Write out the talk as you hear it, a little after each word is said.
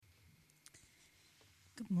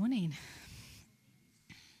Good morning.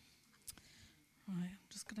 Right, I'm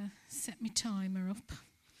just going to set my timer up.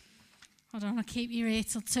 I don't want to keep you here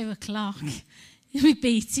till 2 o'clock. You'll be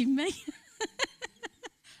beating me.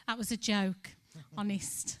 That was a joke,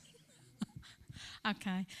 honest.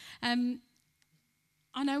 Okay.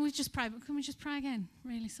 I know we've just prayed, but can we just pray again?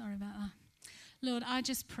 Really sorry about that. Lord, I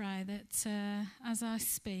just pray that as I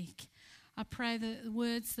speak, I pray that the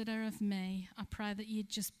words that are of me, I pray that you'd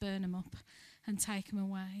just burn them up and take them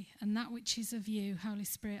away. And that which is of you, Holy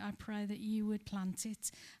Spirit, I pray that you would plant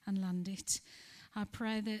it and land it. I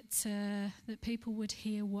pray that people would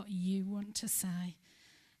hear what you want to say,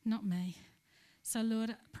 not me. So,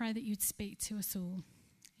 Lord, I pray that you'd speak to us all.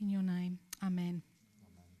 In your name, amen.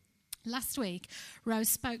 Last week, Rose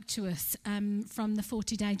spoke to us from the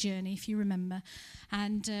 40-day journey, if you remember,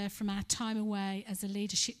 and from our time away as a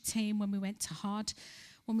leadership team when we went to HOD,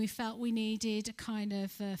 when we felt we needed a kind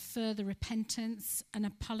of further repentance and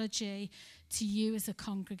apology to you as a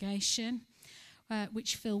congregation,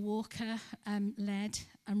 which Phil Walker led.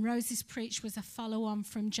 And Rose's preach was a follow-on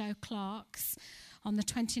from Joe Clark's on the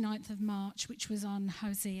 29th of March, which was on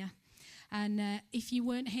Hosea. And if you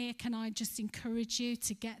weren't here, can I just encourage you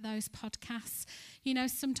to get those podcasts? You know,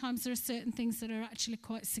 sometimes there are certain things that are actually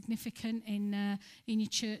quite significant in your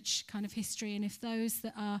church kind of history. And if those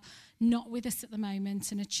that are not with us at the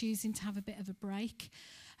moment and are choosing to have a bit of a break,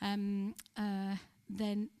 then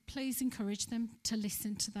please encourage them to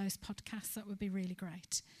listen to those podcasts. That would be really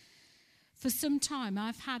great. For some time,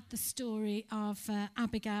 I've had the story of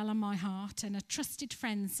Abigail on my heart, and a trusted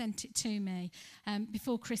friend sent it to me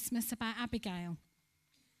before Christmas about Abigail.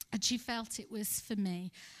 And she felt it was for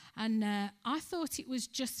me. And I thought it was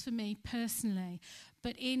just for me personally.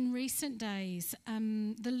 But in recent days,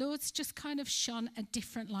 the Lord's just kind of shone a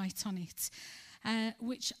different light on it,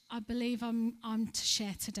 which I believe I'm to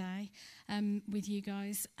share today with you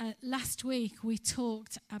guys. Last week, we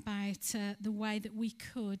talked about the way that we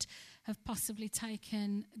could have possibly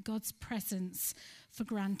taken God's presence for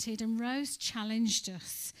granted. And Rose challenged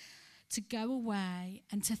us to go away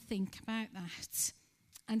and to think about that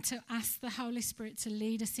and to ask the Holy Spirit to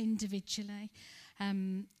lead us individually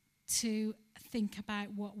to think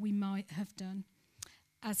about what we might have done,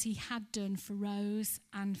 as he had done for Rose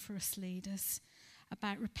and for us leaders,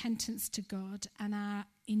 about repentance to God and our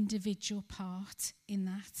individual part in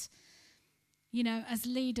that. You know, as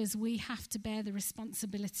leaders, we have to bear the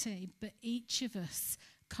responsibility, but each of us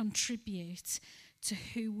contribute to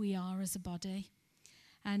who we are as a body.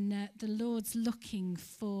 And the Lord's looking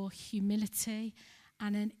for humility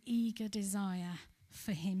and an eager desire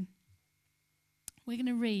for him. We're going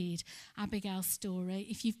to read Abigail's story.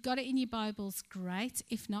 If you've got it in your Bibles, great.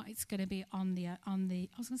 If not, it's going to be on the I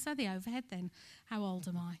was going to say the overhead then. How old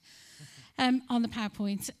am I? On the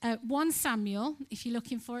PowerPoint. 1 Samuel, if you're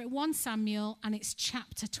looking for it, 1 Samuel, and it's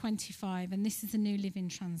chapter 25, and this is the New Living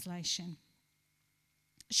Translation.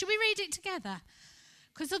 Should we read it together?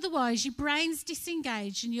 Because otherwise your brain's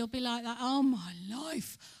disengaged and you'll be like that, oh my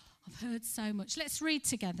life, I've heard so much. Let's read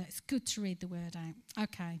together. It's good to read the word out.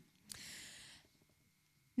 Okay.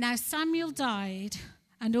 Now Samuel died,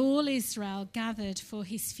 and all Israel gathered for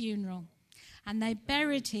his funeral, and they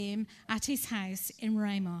buried him at his house in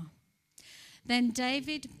Ramah. Then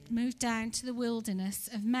David moved down to the wilderness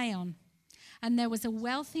of Maon, and there was a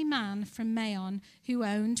wealthy man from Maon who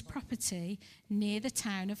owned property near the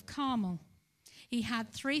town of Carmel. He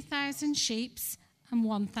had 3,000 sheep and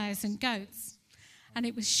 1,000 goats, and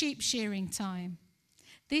it was sheep shearing time.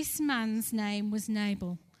 This man's name was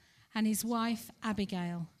Nabal, and his wife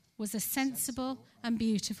Abigail was a sensible and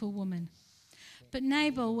beautiful woman. But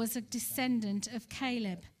Nabal was a descendant of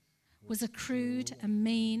Caleb, was crude and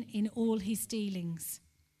mean in all his dealings.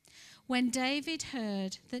 When David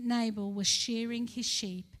heard that Nabal was shearing his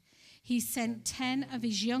sheep, he sent 10 of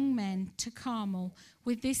his young men to Carmel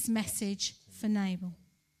with this message for Nabal: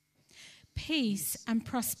 peace and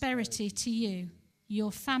prosperity to you,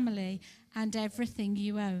 your family, and everything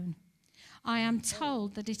you own. I am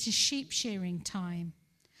told that it is sheep shearing time.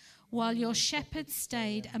 While your shepherds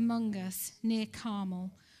stayed among us near Carmel,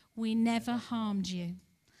 we never harmed you,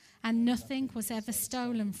 and nothing was ever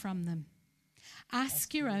stolen from them.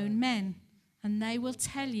 Ask your own men, and they will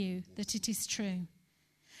tell you that it is true.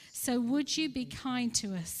 So would you be kind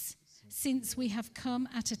to us, since we have come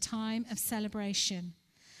at a time of celebration?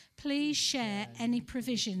 Please share any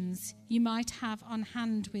provisions you might have on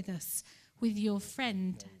hand with us, with your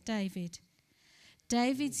friend David.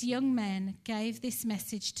 David's young men gave this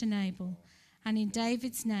message to Nabal, and in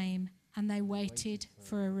David's name, and they waited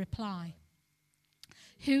for a reply.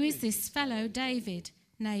 Who is this fellow David?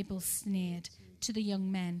 Nabal sneered to the young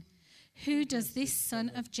men. Who does this son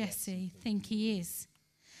of Jesse think he is?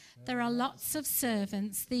 There are lots of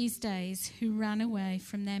servants these days who ran away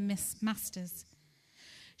from their masters.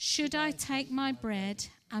 Should I take my bread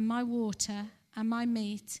and my water and my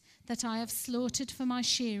meat that I have slaughtered for my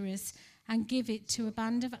shearers and give it to a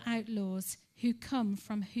band of outlaws who come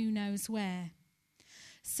from who knows where?"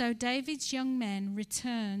 So David's young men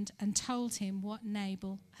returned and told him what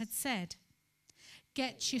Nabal had said.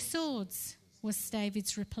 "Get your swords," was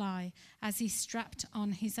David's reply as he strapped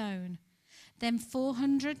on his own. Then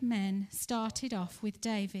 400 men started off with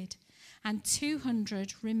David, and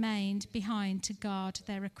 200 remained behind to guard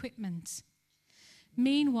their equipment.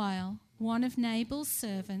 Meanwhile, one of Nabal's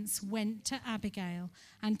servants went to Abigail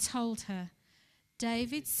and told her,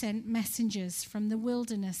 "David sent messengers from the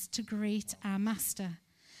wilderness to greet our master,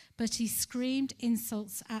 but he screamed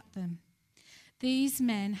insults at them. These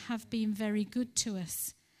men have been very good to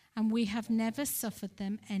us, and we have never suffered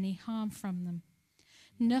them any harm from them.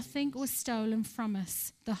 Nothing was stolen from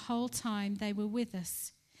us the whole time they were with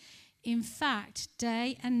us. In fact,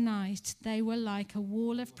 day and night they were like a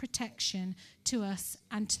wall of protection to us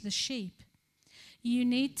and to the sheep. You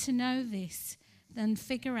need to know this and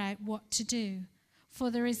figure out what to do,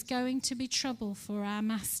 for there is going to be trouble for our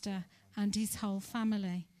master and his whole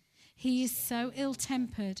family. He is so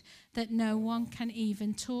ill-tempered that no one can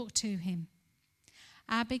even talk to him."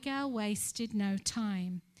 Abigail wasted no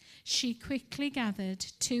time. She quickly gathered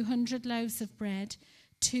 200 loaves of bread,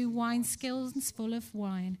 2 wineskins full of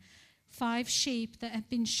wine, 5 sheep that had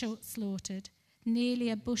been slaughtered, nearly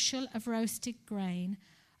a bushel of roasted grain,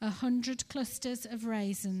 100 clusters of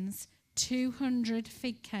raisins, 200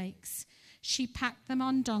 fig cakes. She packed them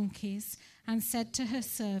on donkeys and said to her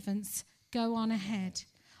servants, "Go on ahead.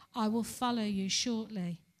 I will follow you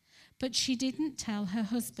shortly." But she didn't tell her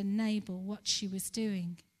husband Nabal what she was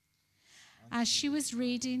doing. As she was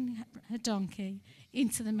leading her donkey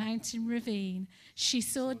into the mountain ravine, she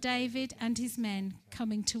saw David and his men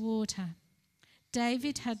coming toward her.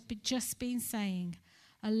 David had just been saying,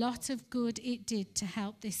 "A lot of good it did to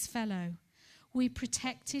help this fellow. We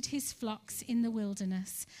protected his flocks in the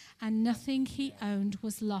wilderness, and nothing he owned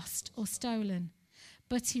was lost or stolen.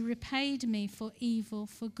 But he repaid me for evil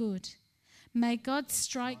for good. May God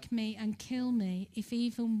strike me and kill me if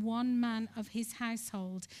even one man of his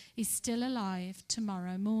household is still alive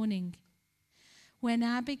tomorrow morning." When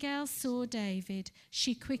Abigail saw David,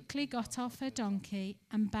 she quickly got off her donkey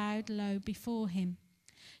and bowed low before him.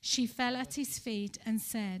 She fell at his feet and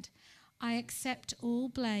said, "I accept all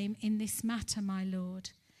blame in this matter, my lord.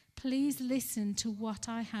 Please listen to what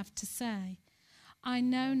I have to say. I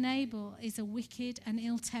know Nabal is a wicked and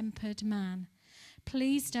ill-tempered man.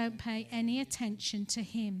 Please don't pay any attention to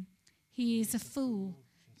him. He is a fool,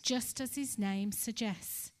 just as his name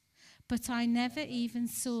suggests. But I never even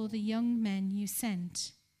saw the young men you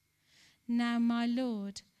sent. Now, my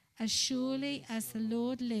lord, as surely as the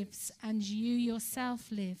Lord lives and you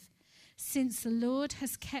yourself live, since the Lord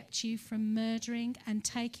has kept you from murdering and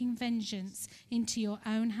taking vengeance into your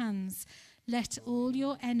own hands, let all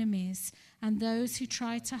your enemies and those who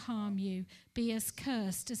try to harm you be as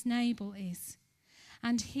cursed as Nabal is.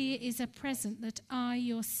 And here is a present that I,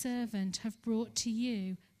 your servant, have brought to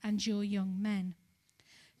you and your young men.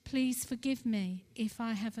 Please forgive me if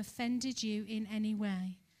I have offended you in any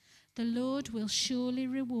way. The Lord will surely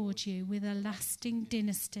reward you with a lasting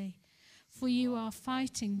dynasty, for you are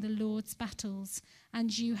fighting the Lord's battles,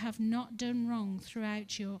 and you have not done wrong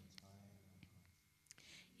throughout your...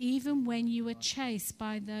 Even when you are chased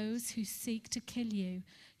by those who seek to kill you,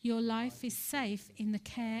 your life is safe in the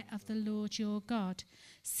care of the Lord your God,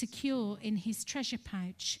 secure in his treasure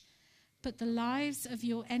pouch. But the lives of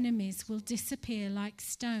your enemies will disappear like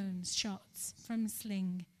stones shots from a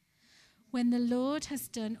sling. When the Lord has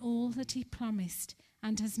done all that he promised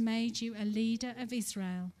and has made you a leader of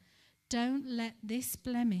Israel, don't let this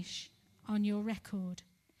blemish on your record.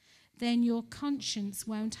 Then your conscience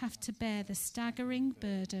won't have to bear the staggering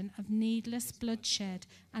burden of needless bloodshed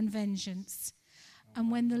and vengeance. And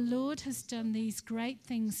when the Lord has done these great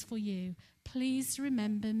things for you, please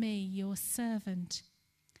remember me, your servant."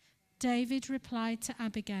 David replied to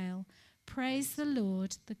Abigail, "Praise the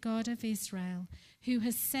Lord, the God of Israel, who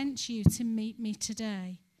has sent you to meet me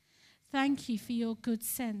today. Thank you for your good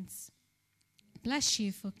sense. Bless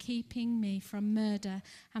you for keeping me from murder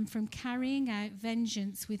and from carrying out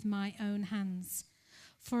vengeance with my own hands.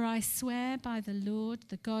 For I swear by the Lord,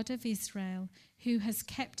 the God of Israel, who has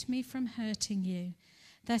kept me from hurting you,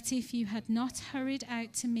 that if you had not hurried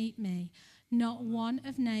out to meet me, not one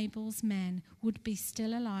of Nabal's men would be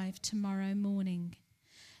still alive tomorrow morning."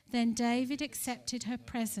 Then David accepted her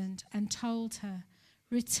present and told her,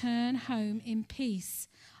 Return home in peace.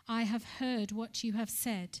 I have heard what you have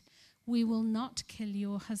said. We will not kill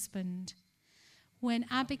your husband." When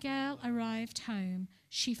Abigail arrived home,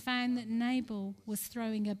 she found that Nabal was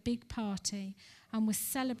throwing a big party and was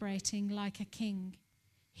celebrating like a king.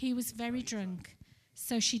 He was very drunk,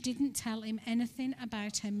 so she didn't tell him anything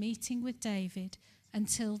about her meeting with David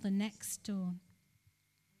until the next dawn.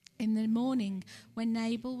 In the morning, when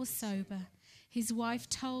Nabal was sober, his wife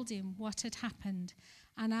told him what had happened,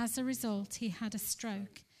 and as a result, he had a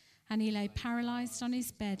stroke, and he lay paralyzed on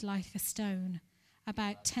his bed like a stone.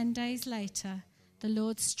 About 10 days later, the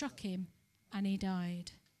Lord struck him, and he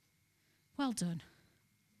died. Well done.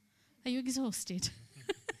 Are you exhausted?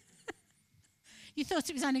 You thought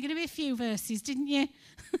it was only going to be a few verses, didn't you?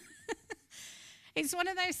 It's one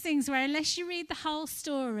of those things where unless you read the whole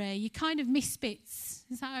story, you kind of miss bits.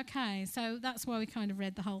 Is that okay? So that's why we kind of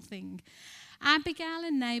read the whole thing. Abigail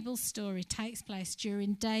and Nabal's story takes place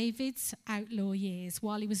during David's outlaw years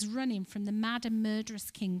while he was running from the mad and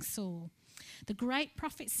murderous King Saul. The great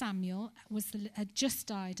prophet Samuel had just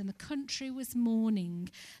died, and the country was mourning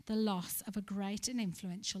the loss of a great and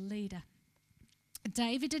influential leader.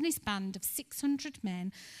 David and his band of 600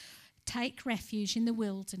 men take refuge in the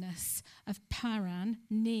wilderness of Paran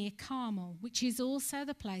near Carmel, which is also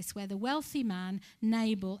the place where the wealthy man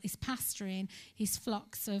Nabal is pasturing his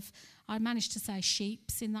flocks of, I managed to say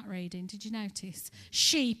sheeps in that reading, did you notice?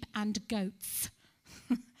 Sheep and goats.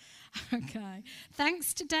 Okay.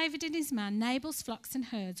 Thanks to David and his man, Nabal's flocks and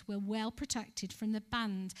herds were well protected from the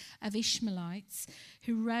band of Ishmaelites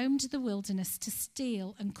who roamed the wilderness to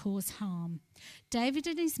steal and cause harm. David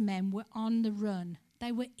and his men were on the run.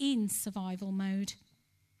 They were in survival mode.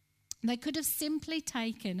 They could have simply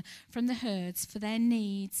taken from the herds for their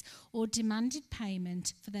needs or demanded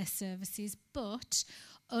payment for their services, but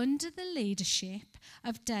under the leadership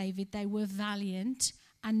of David, they were valiant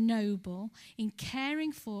and noble in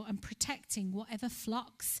caring for and protecting whatever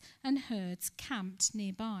flocks and herds camped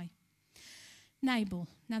nearby. Nabal.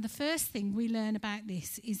 Now, the first thing we learn about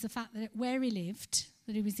this is the fact that where he lived,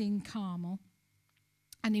 that he was in Carmel,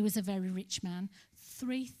 and he was a very rich man,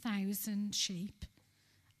 3,000 sheep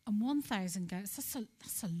and 1,000 goats.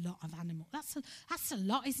 That's a lot of animals. That's a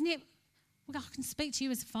lot, isn't it? Well, I can speak to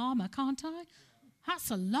you as a farmer, can't I?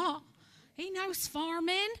 That's a lot. He knows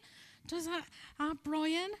farming. Does that,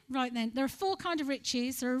 Brian? Right then, there are 4 kinds of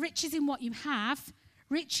riches. There are riches in what you have,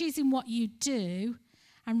 riches in what you do,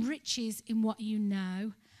 and riches in what you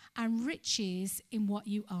know, and riches in what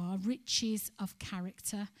you are, riches of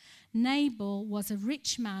character. Nabal was a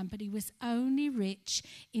rich man, but he was only rich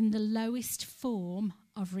in the lowest form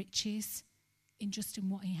of riches, in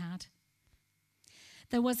what he had.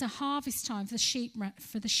 There was a harvest time for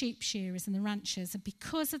the sheep shearers and the ranchers, and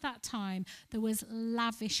because of that time, there was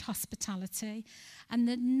lavish hospitality. And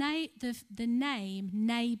the name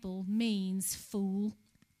Nabal means fool.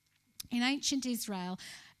 In ancient Israel,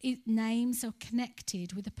 names are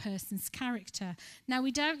connected with a person's character. Now,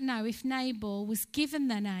 we don't know if Nabal was given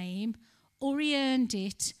the name or he earned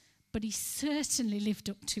it, but he certainly lived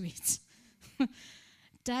up to it.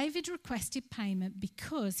 David requested payment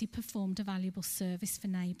because he performed a valuable service for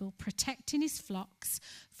Nabal, protecting his flocks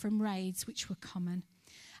from raids which were common.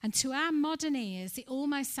 And to our modern ears, it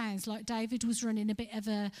almost sounds like David was running a bit of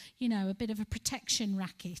a protection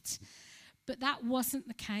racket. But that wasn't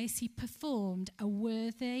the case. He performed a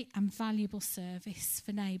worthy and valuable service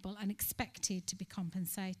for Nabal and expected to be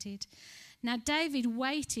compensated. Now, David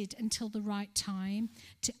waited until the right time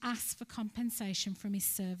to ask for compensation from his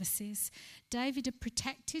services. David had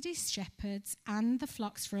protected his shepherds and the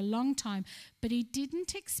flocks for a long time, but he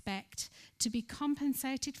didn't expect to be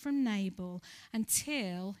compensated from Nabal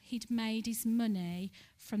until he'd made his money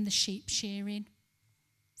from the sheep shearing.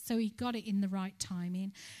 So he got it in the right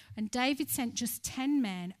timing. And David sent just 10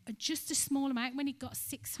 men, just a small amount when he got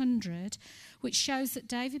 600, which shows that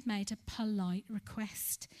David made a polite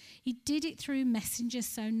request. He did it through messengers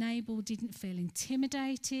so Nabal didn't feel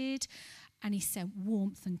intimidated, and he sent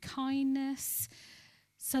warmth and kindness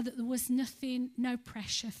so that there was no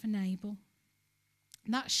pressure for Nabal.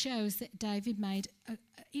 That shows that David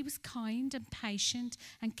he was kind and patient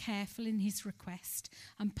and careful in his request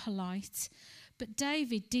and polite. But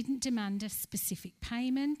David didn't demand a specific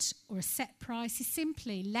payment or a set price. He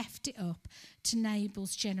simply left it up to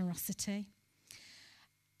Nabal's generosity.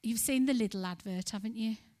 You've seen the Lidl advert, haven't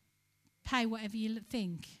you? Pay whatever you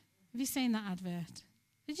think. Have you seen that advert?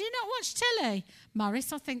 Did you not watch telly?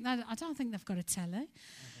 Morris, I don't think they've got a telly.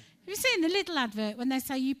 Have you seen the Lidl advert when they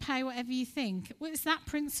say you pay whatever you think? What is that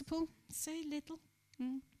principle? See, Lidl?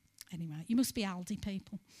 Anyway, you must be Aldi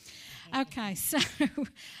people. Okay, so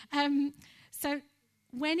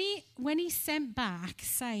when he sent back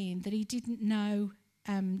saying that he didn't know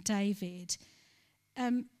David,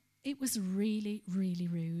 it was really, really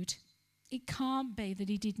rude. It can't be that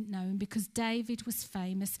he didn't know him because David was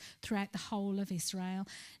famous throughout the whole of Israel.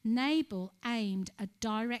 Nabal aimed a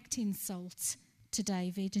direct insult to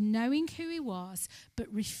David, knowing who he was, but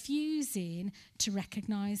refusing to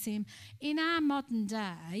recognise him. In our modern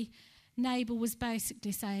day, Nabal was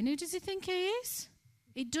basically saying, who does he think he is?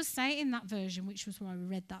 It does say it in that version, which was why we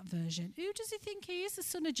read that version. Who does he think he is, the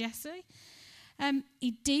son of Jesse?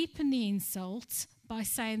 He deepened the insult by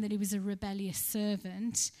saying that he was a rebellious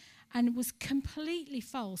servant, and was completely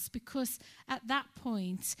false because at that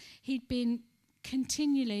point he'd been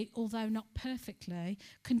continually, although not perfectly,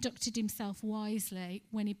 conducted himself wisely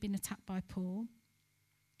when he'd been attacked by Paul.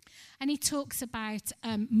 And he talks about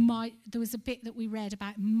there was a bit that we read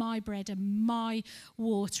about my bread and my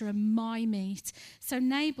water and my meat. So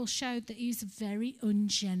Nabal showed that he was very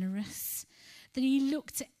ungenerous, that he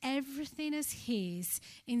looked at everything as his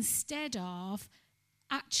instead of,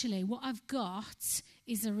 actually, what I've got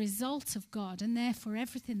is a result of God, and therefore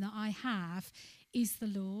everything that I have is the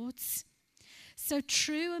Lord's. So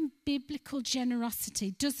true and biblical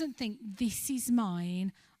generosity doesn't think this is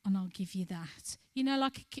mine and I'll give you that. You know,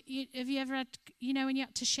 like, have you ever had, you know, when you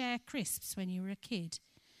had to share crisps when you were a kid?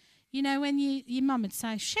 You know, when your mum would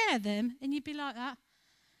say, share them, and you'd be like that.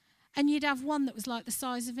 And you'd have one that was like the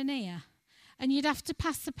size of an ear. And you'd have to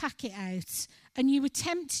pass the packet out. And you were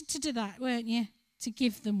tempted to do that, weren't you? To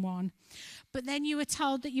give them one. But then you were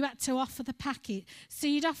told that you had to offer the packet. So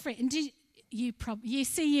you'd offer it. And you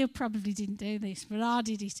probably didn't do this, but I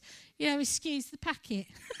did it. You know, excuse the packet.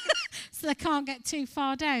 So they can't get too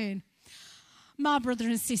far down. My brother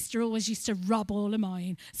and sister always used to rob all of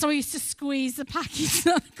mine. So I used to squeeze the packet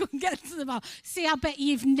so I couldn't get to the bar. See, I bet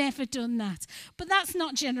you've never done that. But that's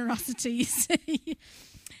not generosity, you see.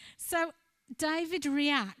 So David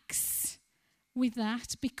reacts with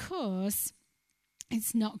that because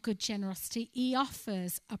it's not good generosity. He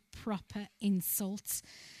offers a proper insult.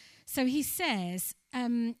 So he says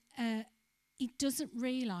he doesn't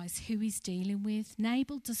realise who he's dealing with.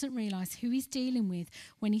 Nabal doesn't realise who he's dealing with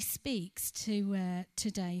when he speaks to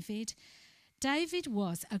David. David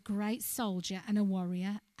was a great soldier and a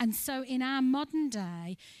warrior. And so in our modern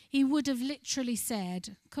day, he would have literally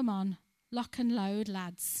said, come on, lock and load,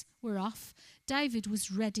 lads, we're off. David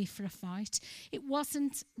was ready for a fight. It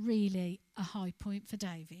wasn't really a high point for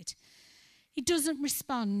David. He doesn't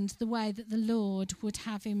respond the way that the Lord would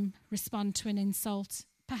have him respond to an insult.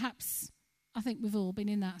 Perhaps, I think we've all been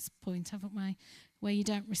in that point, haven't we? Where you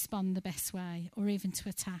don't respond the best way or even to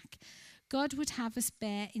attack. God would have us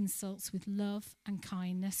bear insults with love and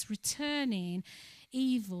kindness, returning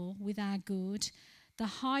evil with our good. The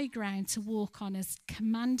high ground to walk on as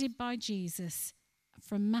commanded by Jesus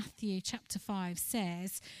from Matthew chapter 5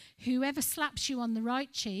 says, whoever slaps you on the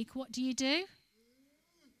right cheek, what do?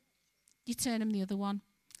 You turn them the other one.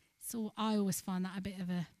 So I always find that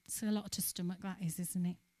it's a lot to stomach, that is, isn't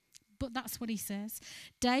it? But that's what he says.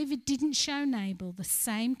 David didn't show Nabal the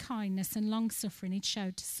same kindness and long-suffering he'd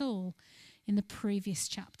showed to Saul in the previous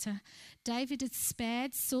chapter. David had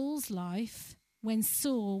spared Saul's life when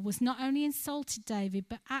Saul was not only insulted David,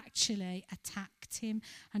 but actually attacked him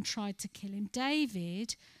and tried to kill him.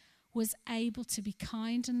 David was able to be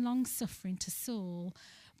kind and long-suffering to Saul,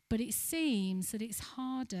 but it seems that it's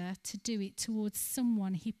harder to do it towards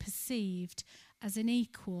someone he perceived as an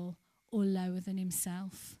equal or lower than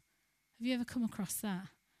himself. Have you ever come across that?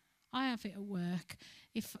 I have it at work.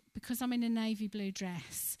 Because I'm in a navy blue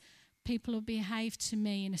dress, people will behave to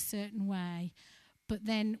me in a certain way, but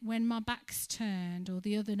then when my back's turned or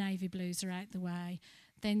the other navy blues are out the way,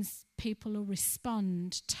 then people will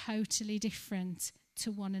respond totally different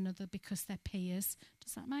to one another because they're peers.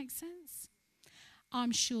 Does that make sense?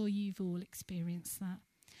 I'm sure you've all experienced that.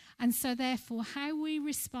 And so therefore, how we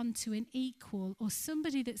respond to an equal or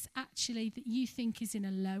somebody that's actually that you think is in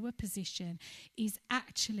a lower position is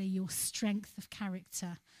actually your strength of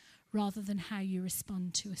character rather than how you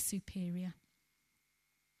respond to a superior.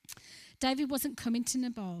 David wasn't coming to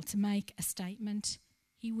Nabal to make a statement.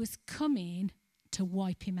 He was coming to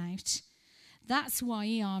wipe him out. That's why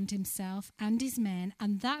he armed himself and his men,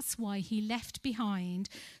 and that's why he left behind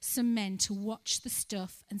some men to watch the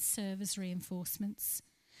stuff and serve as reinforcements.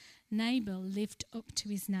 Nabal lived up to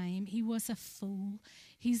his name. He was a fool.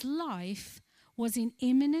 His life was in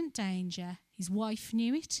imminent danger. His wife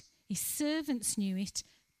knew it. His servants knew it,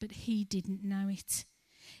 but he didn't know it.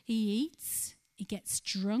 He eats, he gets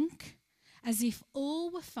drunk, as if all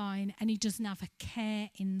were fine, and he doesn't have a care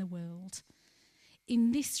in the world.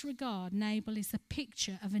 in this regard, Nabal is a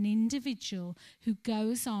picture of an individual who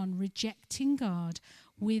goes on rejecting God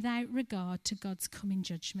without regard to God's coming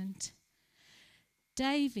judgment.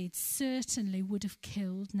 David certainly would have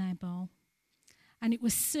killed Nabal, and it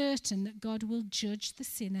was certain that God will judge the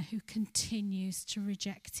sinner who continues to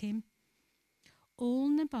reject him. All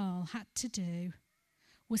Nabal had to do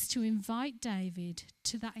was to invite David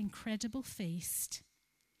to that incredible feast,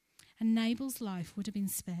 and Nabal's life would have been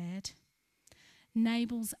spared.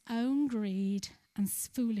 Nabal's own greed and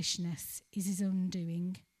foolishness is his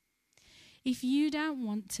undoing. If you don't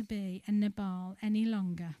want to be a Nabal any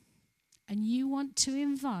longer, and you want to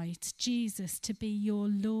invite Jesus to be your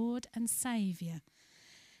Lord and Saviour,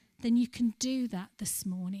 then you can do that this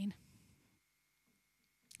morning.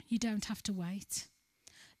 You don't have to wait.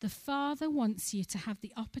 The Father wants you to have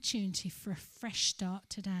the opportunity for a fresh start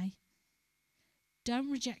today.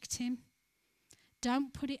 Don't reject him.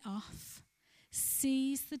 Don't put it off.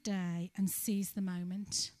 Seize the day and seize the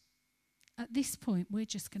moment. At this point, we're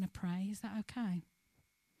just going to pray. Is that okay?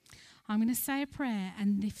 I'm going to say a prayer,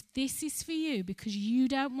 and if this is for you because you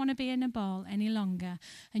don't want to be a Nabal any longer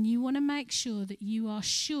and you want to make sure that you are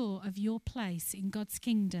sure of your place in God's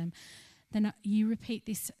kingdom, then you repeat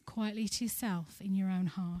this quietly to yourself in your own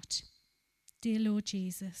heart. Dear Lord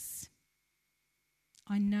Jesus,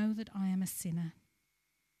 I know that I am a sinner.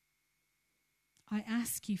 I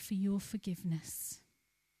ask you for your forgiveness.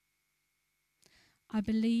 I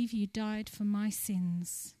believe you died for my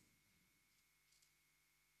sins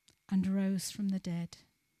and rose from the dead.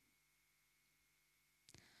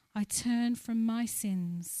 I turn from my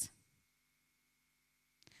sins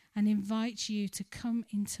and invite you to come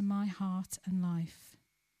into my heart and life.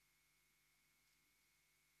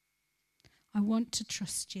 I want to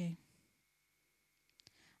trust you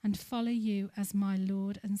and follow you as my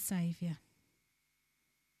Lord and Saviour.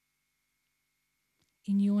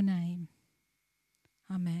 In your name,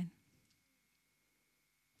 amen.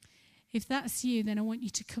 If that's you, then I want you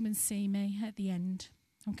to come and see me at the end,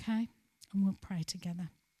 okay? And we'll pray together.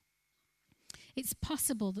 It's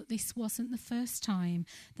possible that this wasn't the first time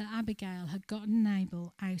that Abigail had gotten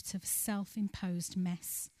Nabal out of a self-imposed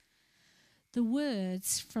mess. The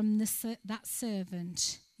words from that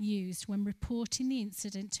servant used when reporting the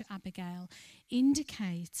incident to Abigail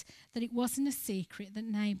indicate that it wasn't a secret that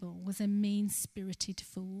Nabal was a mean-spirited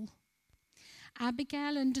fool.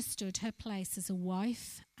 Abigail understood her place as a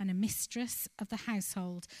wife and a mistress of the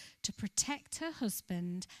household to protect her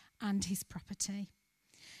husband and his property.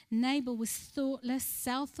 Nabal was thoughtless,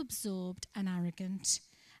 self-absorbed and arrogant,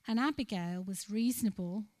 and Abigail was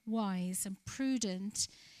reasonable, wise and prudent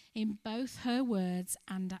in both her words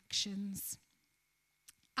and actions.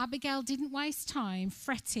 Abigail didn't waste time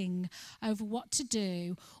fretting over what to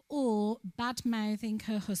do or bad-mouthing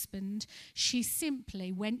her husband. She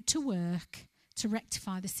simply went to work to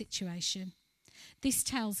rectify the situation. This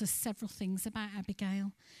tells us several things about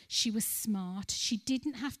Abigail. She was smart. She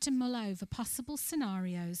didn't have to mull over possible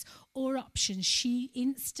scenarios or options. She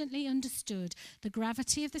instantly understood the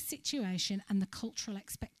gravity of the situation and the cultural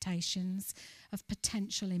expectations of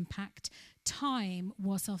potential impact. Time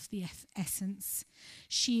was of the essence.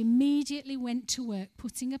 She immediately went to work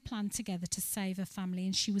putting a plan together to save her family,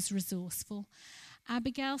 and she was resourceful.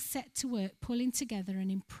 Abigail set to work pulling together an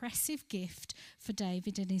impressive gift for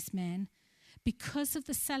David and his men. Because of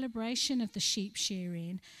the celebration of the sheep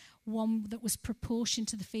shearing, one that was proportioned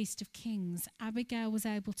to the Feast of Kings, Abigail was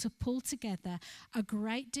able to pull together a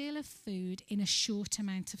great deal of food in a short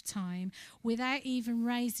amount of time without even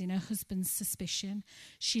raising her husband's suspicion.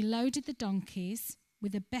 She loaded the donkeys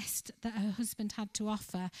with the best that her husband had to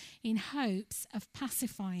offer in hopes of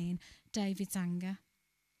pacifying David's anger.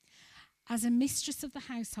 As a mistress of the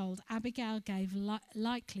household, Abigail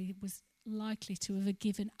was likely to have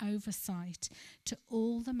given oversight to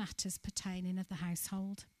all the matters pertaining of the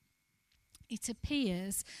household. It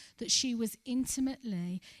appears that she was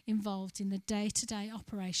intimately involved in the day-to-day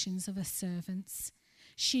operations of her servants.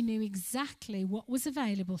 She knew exactly what was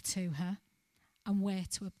available to her and where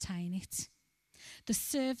to obtain it. The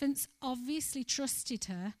servants obviously trusted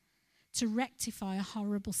her to rectify a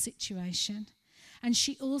horrible situation, and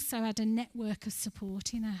she also had a network of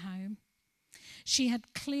support in her home. She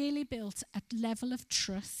had clearly built a level of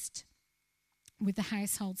trust with the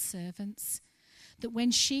household servants that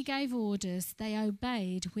when she gave orders, they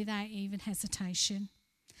obeyed without even hesitation.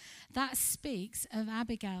 That speaks of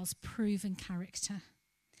Abigail's proven character,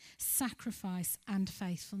 sacrifice and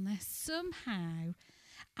faithfulness. Somehow,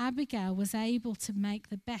 Abigail was able to make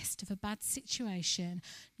the best of a bad situation,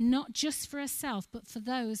 not just for herself, but for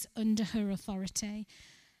those under her authority.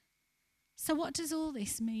 So what does all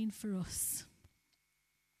this mean for us?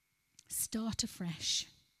 Start afresh.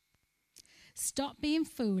 Stop being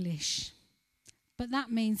foolish. But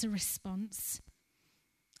that means a response.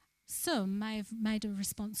 Some may have made a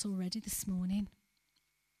response already this morning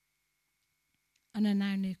and are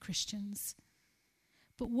now new Christians.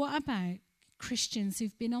 But what about Christians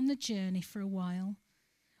who've been on the journey for a while?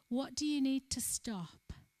 What do you need to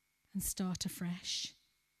stop and start afresh?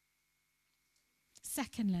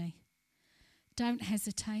 Secondly, don't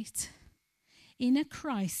hesitate. In a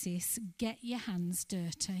crisis, get your hands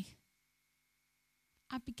dirty.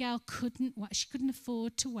 Abigail couldn't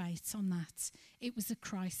afford to wait on that. It was a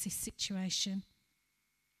crisis situation.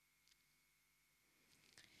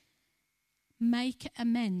 Make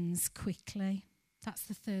amends quickly. That's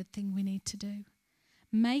the third thing we need to do.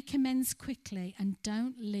 Make amends quickly and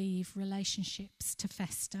don't leave relationships to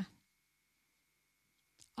fester.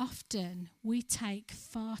 Often we take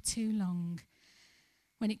far too long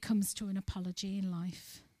when it comes to an apology in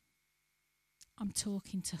life. I'm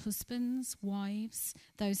talking to husbands, wives,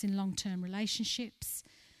 those in long-term relationships,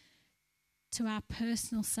 to our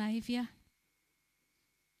personal saviour.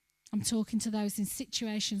 I'm talking to those in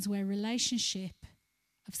situations where relationship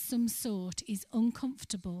of some sort is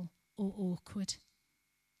uncomfortable or awkward.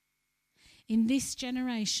 In this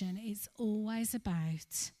generation, it's always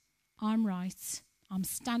about, I'm right, I'm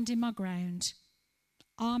standing my ground,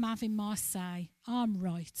 I'm having my say, I'm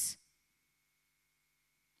right.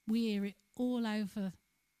 We hear it all over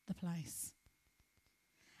the place.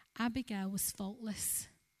 Abigail was faultless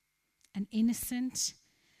and innocent,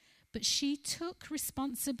 but she took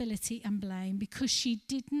responsibility and blame because she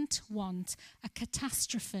didn't want a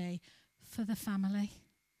catastrophe for the family.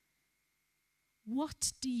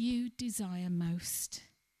 What do you desire most?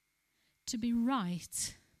 To be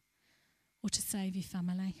right or to save your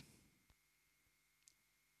family?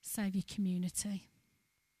 Save your community?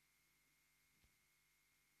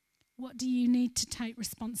 What do you need to take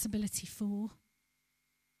responsibility for?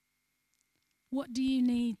 What do you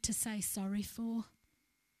need to say sorry for?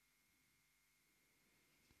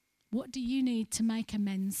 What do you need to make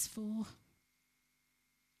amends for?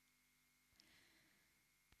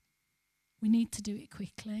 We need to do it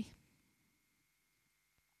quickly.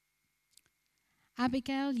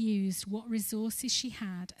 Abigail used what resources she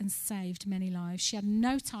had and saved many lives. She had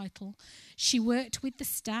no title. She worked with the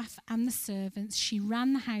staff and the servants. She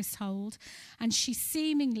ran the household, and she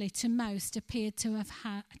seemingly to most appeared to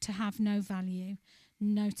have no value,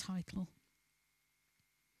 no title.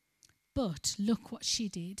 But look what she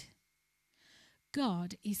did.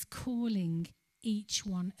 God is calling each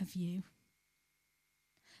one of you.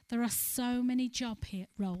 There are so many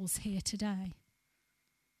roles here today.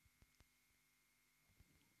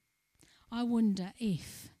 I wonder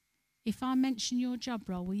if I mention your job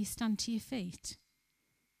role, will you stand to your feet?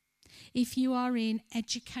 If you are in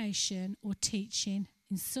education or teaching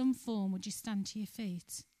in some form, would you stand to your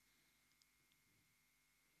feet?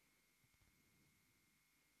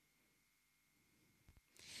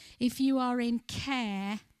 If you are in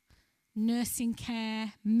care, nursing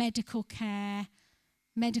care, medical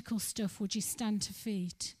stuff, would you stand to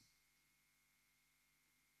feet?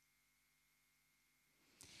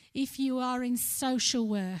 If you are in social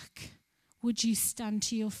work, would you stand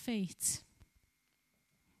to your feet?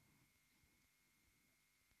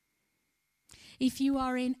 If you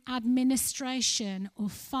are in administration or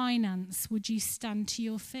finance, would you stand to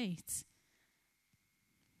your feet?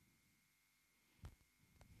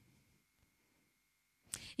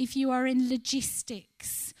 If you are in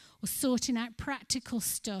logistics or sorting out practical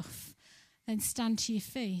stuff, then stand to your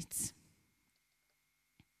feet.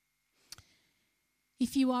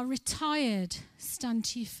 If you are retired, stand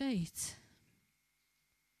to your feet.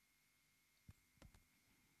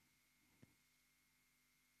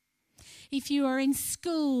 If you are in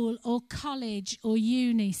school or college or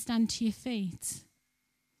uni, stand to your feet.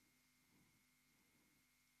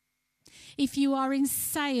 If you are in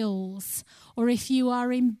sales or if you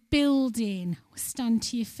are in building, stand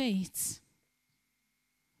to your feet.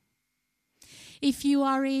 If you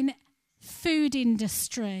are in food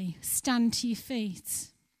industry, stand to your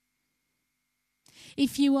feet.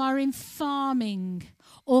 If you are in farming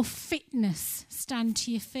or fitness, stand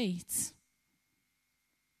to your feet.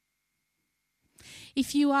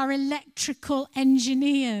 If you are electrical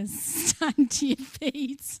engineers, stand to your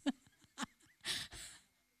feet.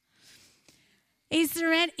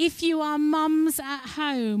 If you are mums at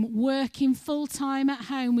home, working full-time at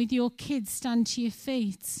home with your kids, stand to your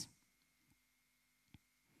feet.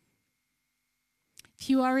 If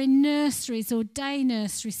you are in nurseries or day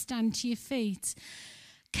nurseries, stand to your feet.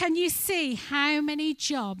 Can you see how many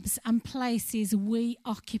jobs and places we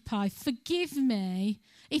occupy? Forgive me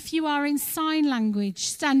If you are in sign language,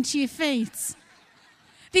 stand to your feet.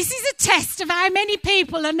 This is a test of how many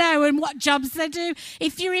people I know and what jobs they do.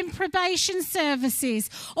 If you're in probation services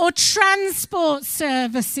or transport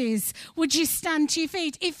services, would you stand to your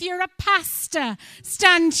feet? If you're a pastor,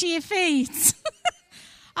 stand to your feet.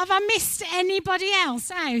 Have I missed anybody else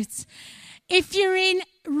out? If you're in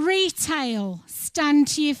retail, stand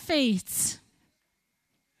to your feet.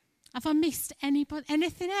 Have I missed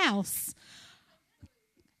anything else?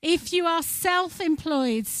 If you are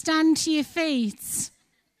self-employed, stand to your feet.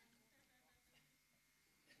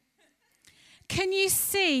 Can you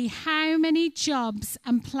see how many jobs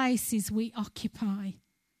and places we occupy?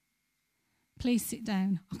 Please sit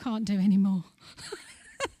down. I can't do any more.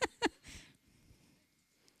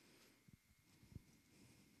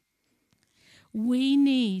 We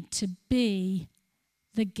need to be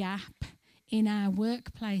the gap in our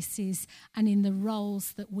workplaces and in the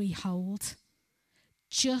roles that we hold,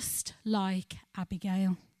 just like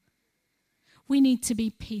Abigail. We need to be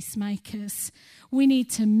peacemakers. We need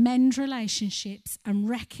to mend relationships and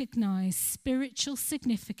recognise spiritual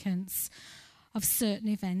significance of certain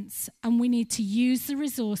events. And we need to use the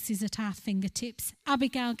resources at our fingertips.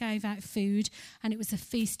 Abigail gave out food, and it was a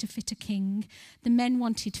feast to fit a king. The men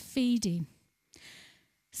wanted feeding.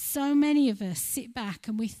 So many of us sit back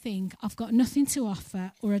and we think, I've got nothing to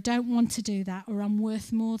offer, or I don't want to do that, or I'm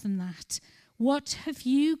worth more than that. What have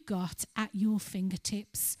you got at your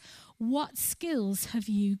fingertips? What skills have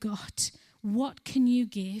you got? What can you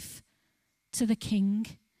give to the king?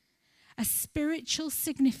 A spiritual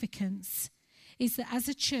significance is that as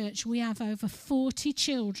a church we have over 40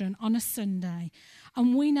 children on a Sunday,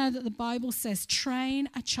 and we know that the Bible says train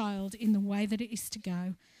a child in the way that it is to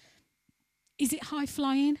go. Is it high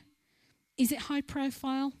flying? Is it high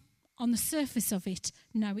profile? On the surface of it,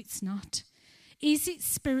 no, it's not. Is it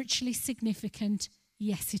spiritually significant?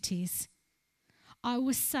 Yes, it is. I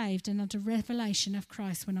was saved and had a revelation of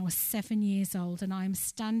Christ when I was 7 years old, and I am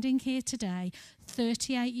standing here today,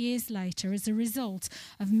 38 years later, as a result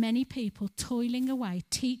of many people toiling away,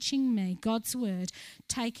 teaching me God's word,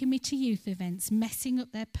 taking me to youth events, messing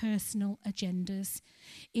up their personal agendas.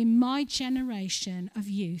 In my generation of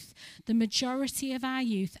youth, the majority of our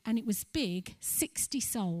youth, and it was big, 60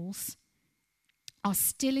 souls, are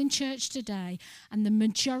still in church today, and the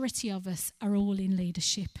majority of us are all in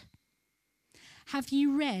leadership. Have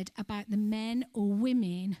you read about the men or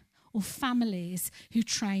women or families who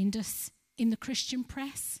trained us in the Christian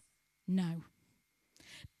press? No.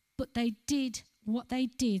 But they did what they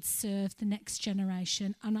did serve the next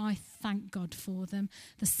generation, and I thank God for them,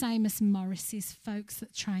 the same as Morris's folks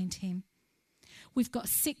that trained him. We've got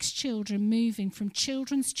 6 children moving from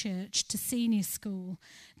children's church to senior school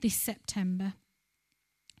this September.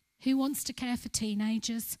 Who wants to care for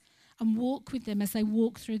teenagers and walk with them as they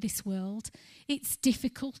walk through this world? It's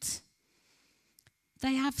difficult.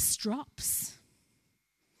 They have strops.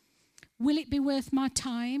 Will it be worth my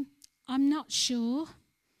time? I'm not sure.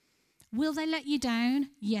 Will they let you down?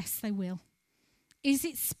 Yes, they will. Is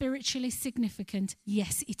it spiritually significant?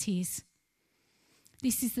 Yes, it is.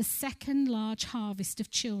 This is the second large harvest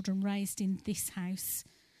of children raised in this house.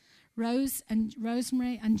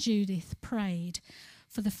 Rosemary and Judith prayed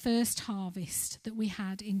for the first harvest that we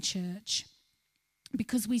had in church,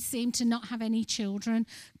 because we seem to not have any children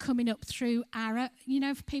coming up through our,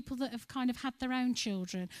 for people that have kind of had their own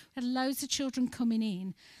children. We had loads of children coming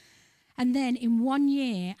in. And then in 1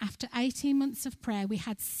 year, after 18 months of prayer, we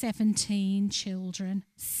had 17 children,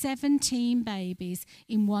 17 babies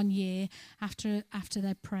in 1 year after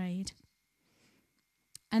they prayed.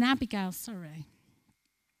 And Abigail,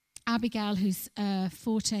 who's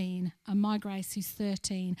 14, and my Grace, who's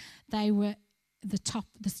 13, they were the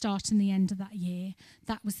start and the end of that year.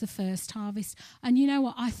 That was the first harvest. And you know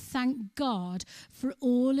what? I thank God for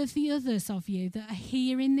all of the others of you that are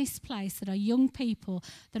here in this place, that are young people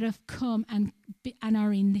that have come and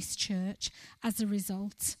are in this church as a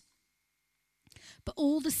result. But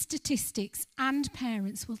all the statistics and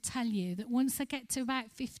parents will tell you that once they get to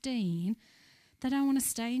about 15, they don't want to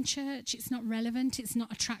stay in church. It's not relevant. It's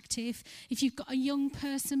not attractive. If you've got a young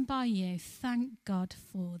person by you, thank God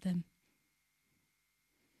for them.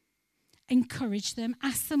 Encourage them.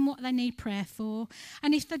 Ask them what they need prayer for.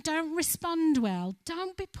 And if they don't respond well,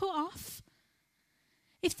 don't be put off.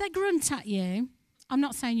 If they grunt at you, I'm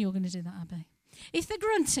not saying you're going to do that, Abby. If they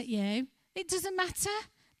grunt at you, it doesn't matter.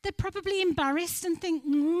 They're probably embarrassed and think,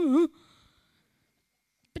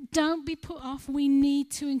 But don't be put off. We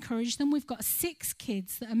need to encourage them. We've got 6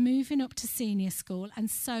 kids that are moving up to senior school and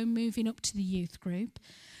so moving up to the youth group.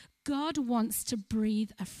 God wants to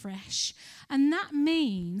breathe afresh. And that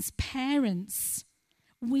means parents,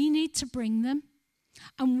 We need to bring them.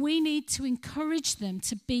 And we need to encourage them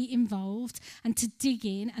to be involved and to dig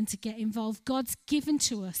in and to get involved. God's given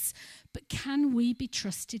to us, but can we be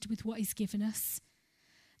trusted with what he's given us?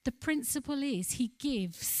 The principle is he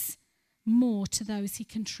gives more to those he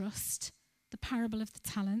can trust. The parable of the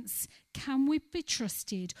talents. Can we be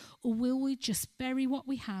trusted, or will we just bury what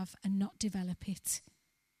we have and not develop it?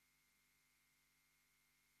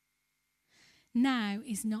 Now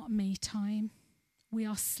is not me time. We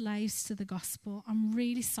are slaves to the gospel. I'm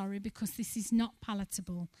really sorry because this is not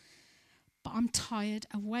palatable, but I'm tired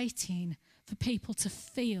of waiting for people to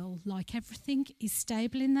feel like everything is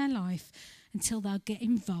stable in their life until they'll get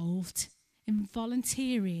involved in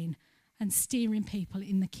volunteering and steering people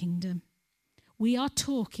in the kingdom. We are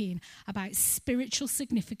talking about spiritual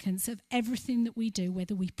significance of everything that we do,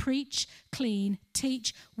 whether we preach, clean,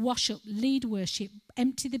 teach, wash up, lead worship,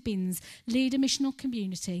 empty the bins, lead a missional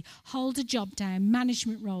community, hold a job down,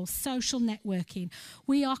 management roles, social networking.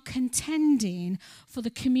 We are contending for the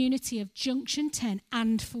community of Junction 10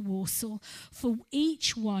 and for Warsaw, for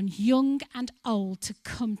each one, young and old, to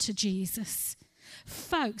come to Jesus.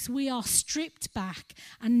 Folks, we are stripped back,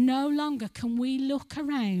 and no longer can we look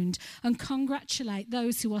around and congratulate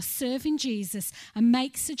those who are serving Jesus and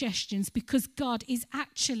make suggestions, because God is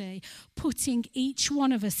actually putting each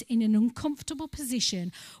one of us in an uncomfortable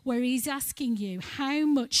position where he's asking you, how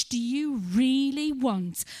much do you really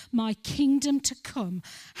want my kingdom to come?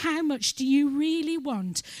 How much do you really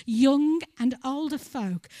want young and older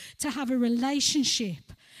folk to have a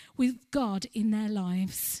relationship with God in their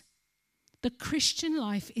lives? The Christian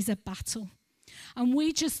life is a battle. And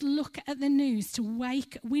we just look at the news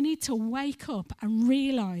we need to wake up and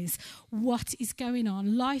realise what is going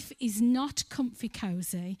on. Life is not comfy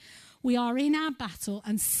cozy. We are in our battle,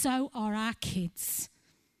 and so are our kids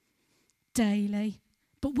daily.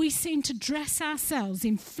 But we seem to dress ourselves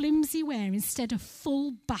in flimsy wear instead of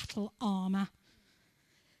full battle armour.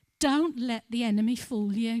 Don't let the enemy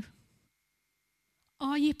fool you.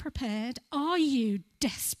 Are you prepared? Are you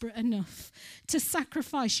desperate enough to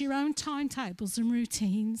sacrifice your own timetables and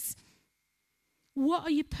routines? What are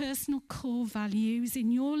your personal core values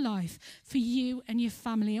in your life for you and your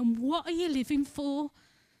family? And what are you living for?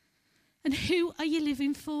 And who are you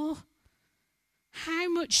living for? How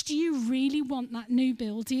much do you really want that new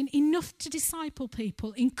building? Enough to disciple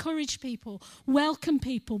people, encourage people, welcome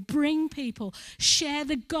people, bring people, share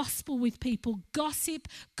the gospel with people, gossip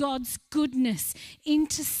God's goodness,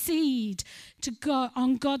 intercede to go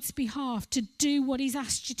on God's behalf, to do what he's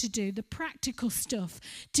asked you to do, the practical stuff,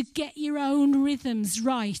 to get your own rhythms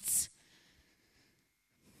right.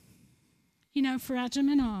 You know, for Adam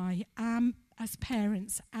and I, as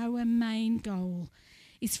parents, our main goal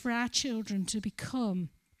is for our children to become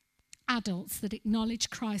adults that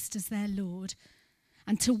acknowledge Christ as their Lord,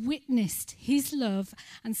 and to witness his love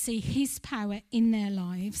and see his power in their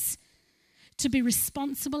lives, to be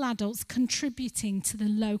responsible adults contributing to the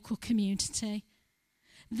local community.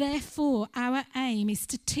 Therefore, our aim is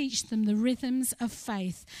to teach them the rhythms of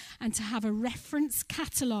faith and to have a reference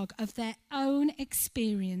catalogue of their own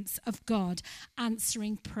experience of God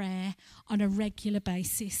answering prayer on a regular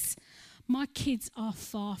basis. My kids are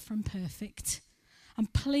far from perfect,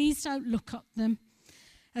 and please don't look at them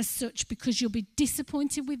as such, because you'll be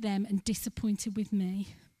disappointed with them and disappointed with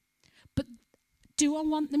me. But do I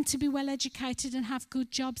want them to be well educated and have good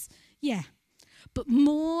jobs? Yeah. But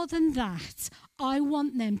more than that, I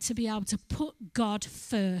want them to be able to put God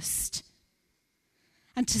first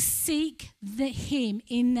and to seek him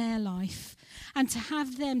in their life, and to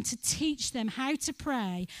have them to teach them how to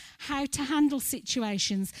pray, how to handle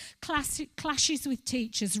situations, clashes with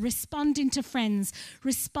teachers, responding to friends,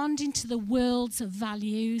 responding to the world's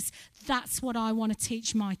values. That's what I want to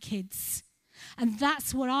teach my kids. And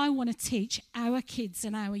that's what I want to teach our kids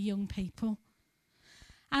and our young people.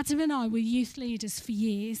 Adam and I were youth leaders for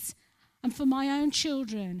years, and for my own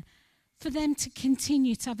children, for them to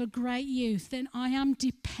continue to have a great youth, then I am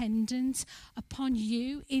dependent upon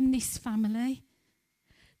you in this family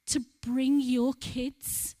to bring your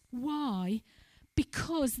kids. Why?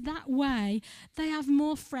 Because that way they have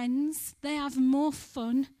more friends, they have more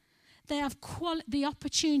fun, they have the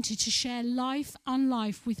opportunity to share life on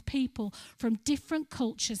life with people from different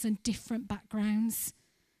cultures and different backgrounds.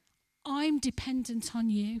 I'm dependent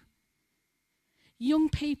on you. Young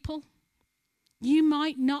people, you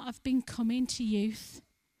might not have been coming to youth,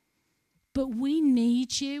 but we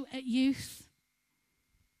need you at youth.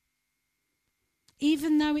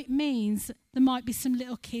 Even though it means there might be some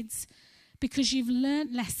little kids, because you've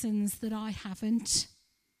learnt lessons that I haven't.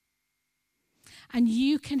 And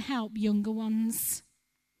you can help younger ones.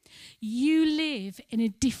 You live in a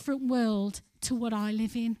different world to what I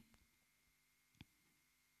live in.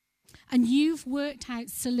 And you've worked out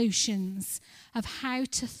solutions of how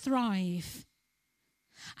to thrive.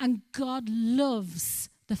 And God loves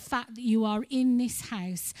the fact that you are in this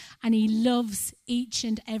house, and he loves each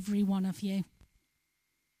and every one of you.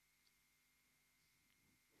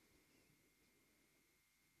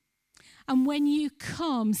 And when you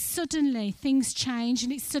come, suddenly things change,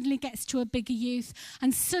 and it suddenly gets to a bigger youth.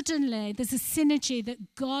 And suddenly there's a synergy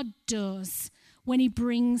that God does when he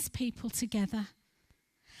brings people together.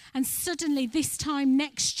 And suddenly this time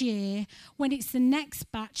next year, when it's the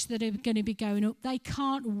next batch that are going to be going up, they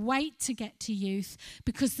can't wait to get to youth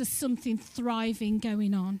because there's something thriving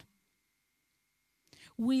going on.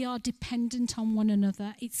 We are dependent on one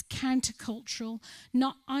another. It's countercultural,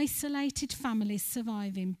 not isolated families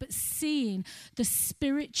surviving, but seeing the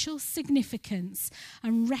spiritual significance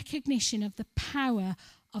and recognition of the power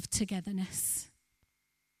of togetherness.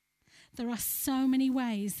 There are so many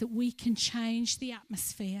ways that we can change the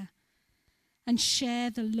atmosphere and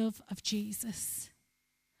share the love of Jesus.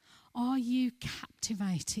 Are you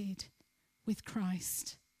captivated with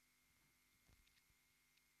Christ?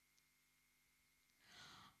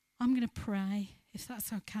 I'm going to pray, if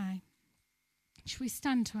that's okay. Shall we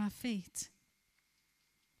stand to our feet?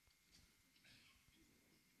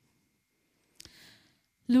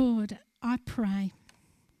 Lord, I pray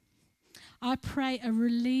a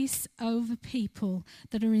release over people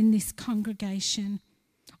that are in this congregation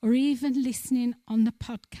or even listening on the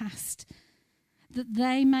podcast, that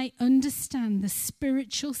they may understand the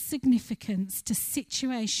spiritual significance to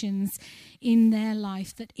situations in their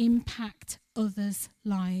life that impact others'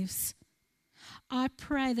 lives. I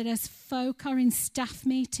pray that as folk are in staff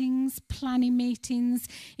meetings, planning meetings,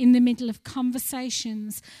 in the middle of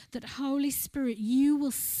conversations, that Holy Spirit, you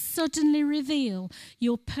will suddenly reveal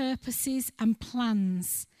your purposes and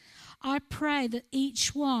plans. I pray that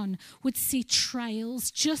each one would see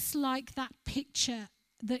trails just like that picture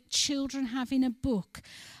that children have in a book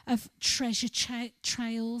of treasure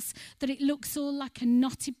trails, that it looks all like a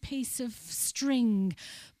knotted piece of string,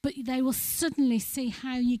 but they will suddenly see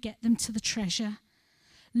how you get them to the treasure.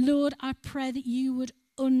 Lord, I pray that you would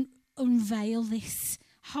unveil this.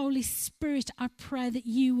 Holy Spirit, I pray that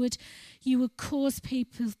you would cause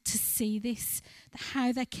people to see this,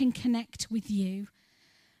 how they can connect with you.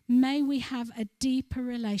 May we have a deeper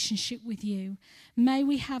relationship with you. May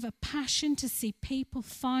we have a passion to see people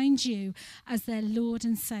find you as their Lord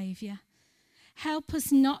and Saviour. Help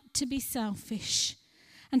us not to be selfish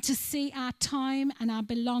and to see our time and our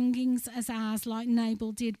belongings as ours like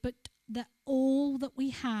Nabal did, but that all that we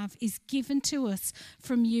have is given to us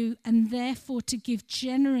from you, and therefore to give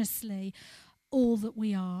generously all that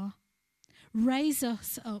we are. Raise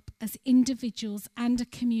us up as individuals and a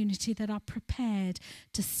community that are prepared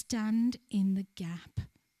to stand in the gap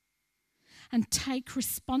and take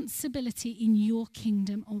responsibility in your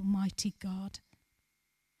kingdom, Almighty God.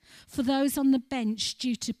 For those on the bench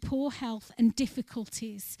due to poor health and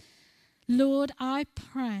difficulties, Lord, I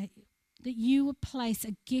pray that you would place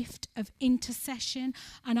a gift of intercession,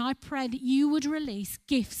 and I pray that you would release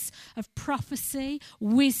gifts of prophecy,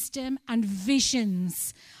 wisdom, and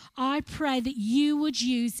visions. I pray that you would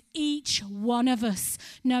use each one of us,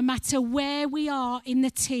 no matter where we are in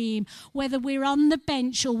the team, whether we're on the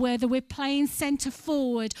bench or whether we're playing centre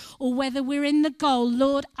forward or whether we're in the goal.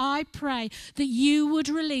 Lord, I pray that you would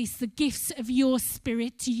release the gifts of your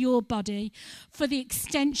spirit to your body for the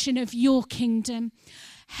extension of your kingdom.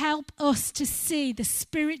 Help us to see the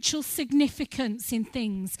spiritual significance in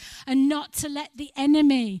things and not to let the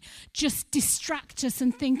enemy just distract us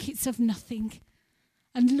and think it's of nothing.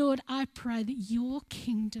 And Lord, I pray that your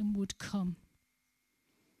kingdom would come.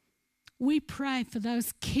 We pray for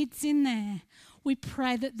those kids in there. We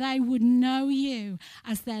pray that they would know you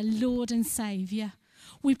as their Lord and Saviour.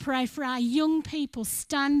 We pray for our young people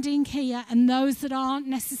standing here and those that aren't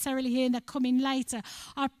necessarily here and they're coming later.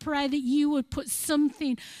 I pray that you would put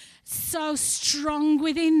something so strong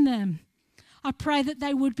within them. I pray that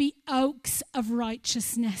they would be oaks of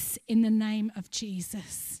righteousness in the name of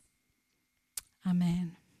Jesus.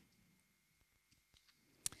 Amen.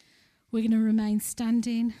 We're going to remain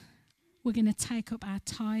standing. We're going to take up our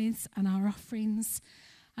tithes and our offerings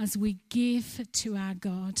as we give to our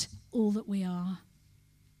God all that we are.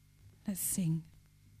 Let's sing.